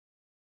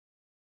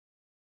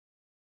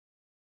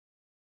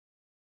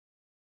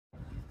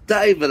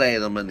David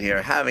Edelman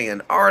here, having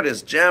an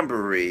artist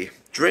jamboree,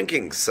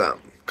 drinking some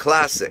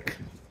classic,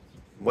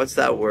 what's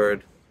that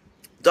word?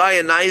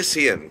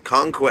 Dionysian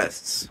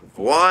conquests of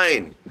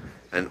wine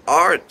and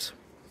art.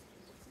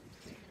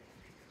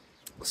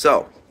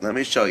 So, let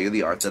me show you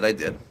the art that I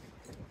did.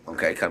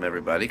 Okay, come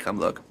everybody, come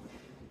look.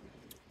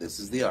 This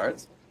is the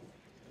art.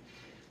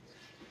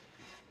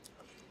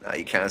 Now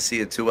you can't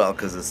see it too well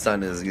because the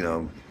sun is,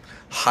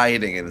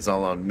 hiding and it's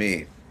all on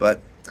me.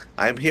 But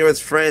I'm here as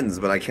friends,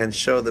 but I can't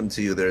show them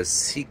to you. They're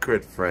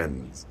secret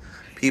friends.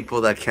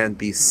 People that can't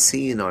be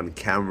seen on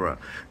camera.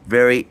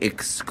 Very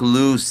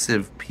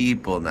exclusive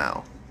people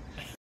now.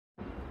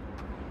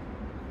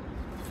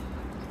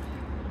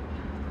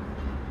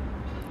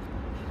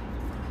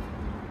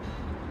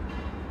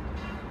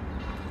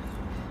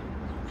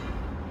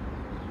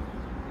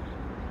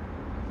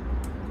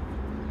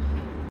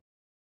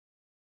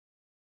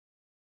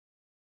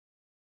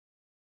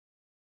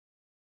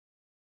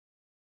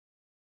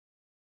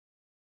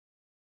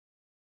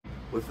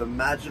 With a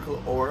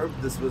magical orb.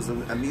 This was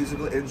a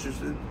musical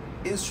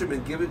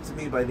instrument given to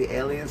me by the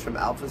aliens from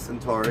Alpha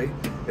Centauri.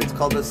 It's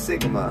called a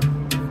Sigma.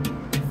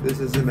 This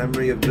is in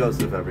memory of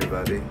Joseph,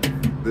 everybody.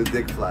 The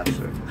dick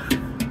flasher.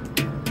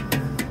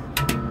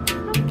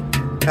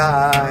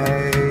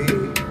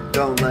 I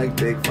don't like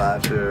big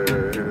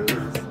flashers.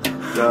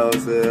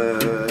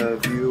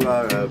 Joseph, you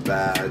are a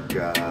bad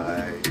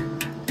guy.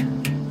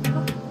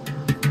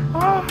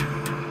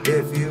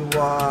 If you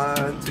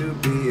want to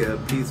be a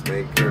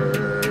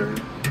peacemaker,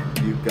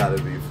 you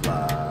gotta be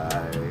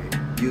fly.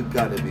 You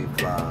gotta be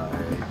fly.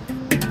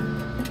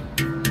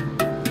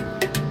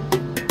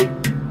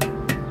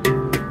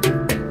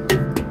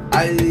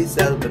 I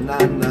sell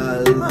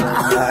bananas,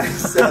 I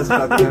sell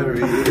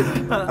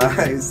strawberries,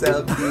 I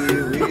sell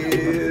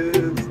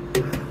kiwis.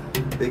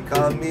 They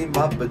call me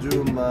Papa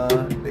Juma,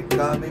 they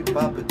call me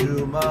Papa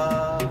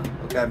Juma.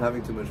 Okay, I'm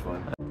having too much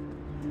fun.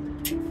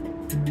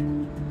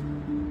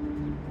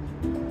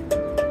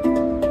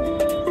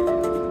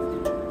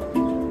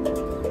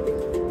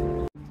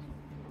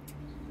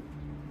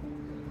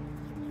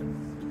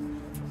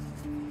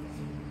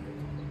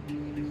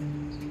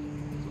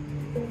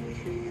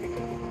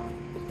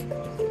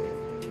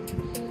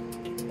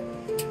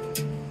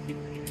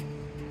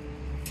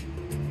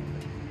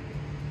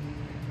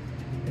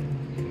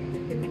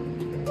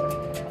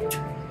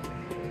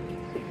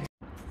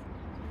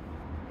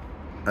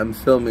 I'm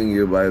filming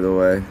you, by the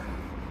way.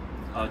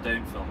 Oh,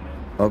 don't film me.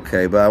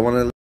 Okay, but I want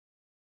to